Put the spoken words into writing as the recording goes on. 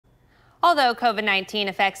Although COVID-19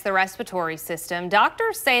 affects the respiratory system,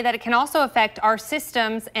 doctors say that it can also affect our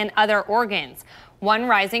systems and other organs. One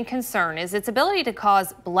rising concern is its ability to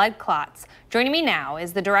cause blood clots. Joining me now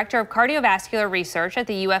is the Director of Cardiovascular Research at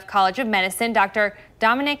the UF College of Medicine, Dr.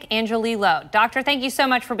 Dominick Angiolillo. Doctor, thank you so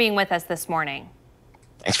much for being with us this morning.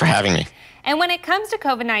 Thanks for having me. And when it comes to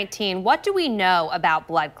COVID-19, what do we know about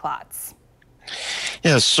blood clots?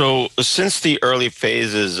 Yeah, so since the early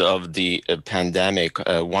phases of the pandemic,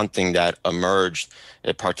 one thing that emerged,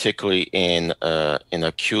 particularly in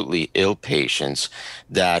acutely ill patients,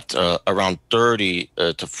 that around 30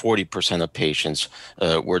 to 40% of patients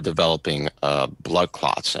were developing blood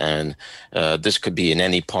clots, and this could be in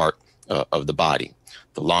any part of the body: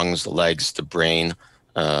 the lungs, the legs, the brain,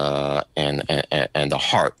 and the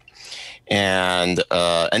heart. And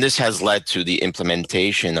this has led to the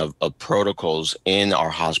implementation of protocols in our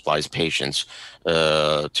hospitalized patients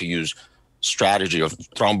to use strategy of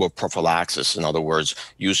thromboprophylaxis, in other words,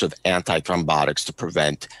 use of antithrombotics to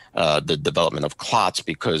prevent the development of clots,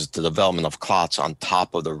 because the development of clots on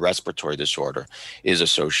top of the respiratory disorder is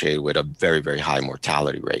associated with a very, very high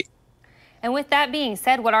mortality rate. And with that being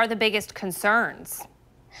said, what are the biggest concerns?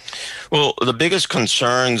 Well, the biggest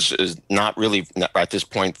concerns is not really at this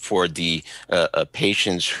point for the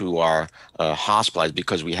patients who are hospitalized,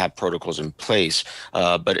 because we have protocols in place,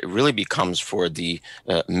 but it really becomes for the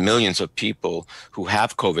millions of people who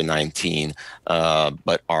have COVID-19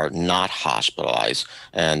 but are not hospitalized,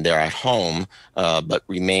 and they're at home but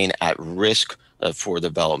remain at risk for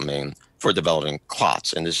developing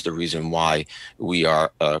clots. And this is the reason why we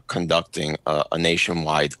are conducting a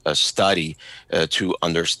nationwide study to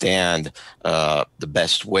understand the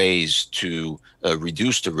best ways to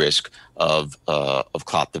reduce the risk of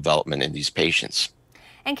clot development in these patients.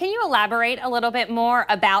 And can you elaborate a little bit more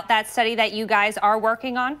about that study that you guys are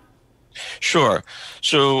working on? Sure.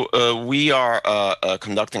 So we are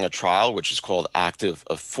conducting a trial which is called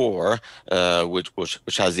Active-4,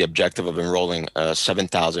 which has the objective of enrolling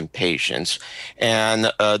 7,000 patients.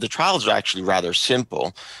 And the trial is actually rather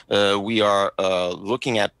simple. We are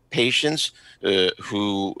looking at patients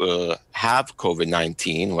who have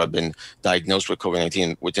COVID-19, who have been diagnosed with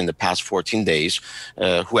COVID-19 within the past 14 days,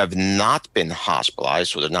 who have not been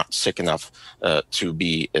hospitalized, so they're not sick enough to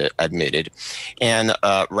be admitted, and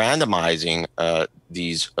randomizing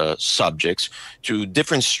these subjects to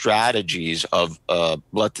different strategies of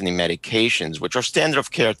blood thinning medications, which are standard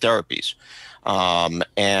of care therapies,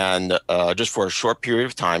 and just for a short period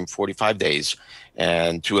of time, 45 days,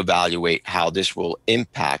 and to evaluate how this will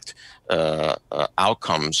impact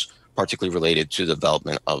outcomes, particularly related to the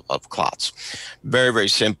development of clots. Very, very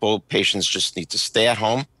simple. Patients just need to stay at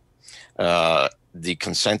home. The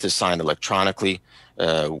consent is signed electronically.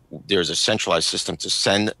 There's a centralized system to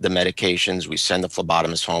send the medications. We send the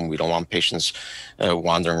phlebotomist home. We don't want patients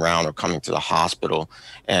wandering around or coming to the hospital.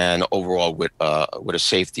 And overall, with a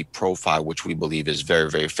safety profile, which we believe is very,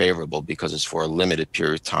 very favorable, because it's for a limited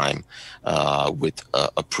period of time with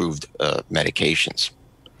approved medications.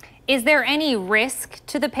 Is there any risk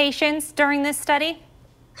to the patients during this study?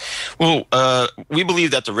 Well, we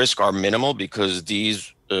believe that the risks are minimal, because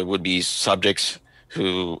these would be subjects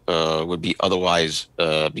who would be otherwise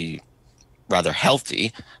be rather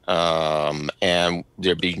healthy, and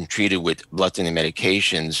they're being treated with blood thinning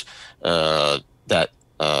medications that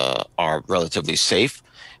are relatively safe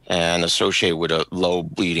and associated with a low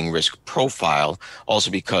bleeding risk profile,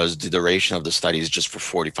 also because the duration of the study is just for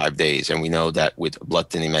 45 days. And we know that with blood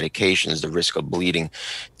thinning medications, the risk of bleeding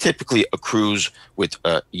typically accrues with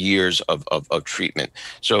years of treatment.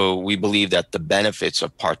 So we believe that the benefits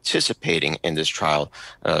of participating in this trial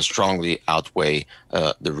strongly outweigh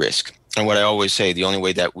the risk. And what I always say, the only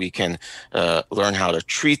way that we can learn how to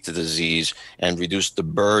treat the disease and reduce the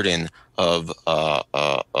burden of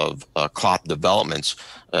clot developments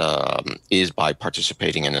is by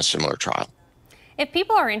participating in a similar trial. If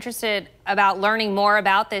people are interested about learning more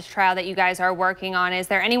about this trial that you guys are working on, is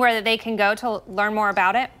there anywhere that they can go to learn more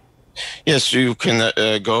about it? Yes, you can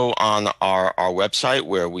go on our website,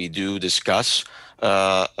 where we do discuss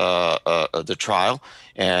the trial,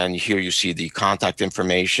 and here you see the contact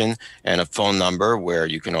information and a phone number where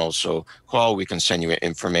you can also call. We can send you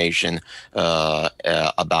information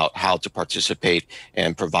about how to participate,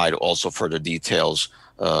 and provide also further details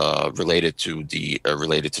related to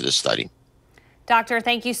the study. Doctor,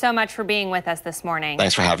 thank you so much for being with us this morning.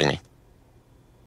 Thanks for having me.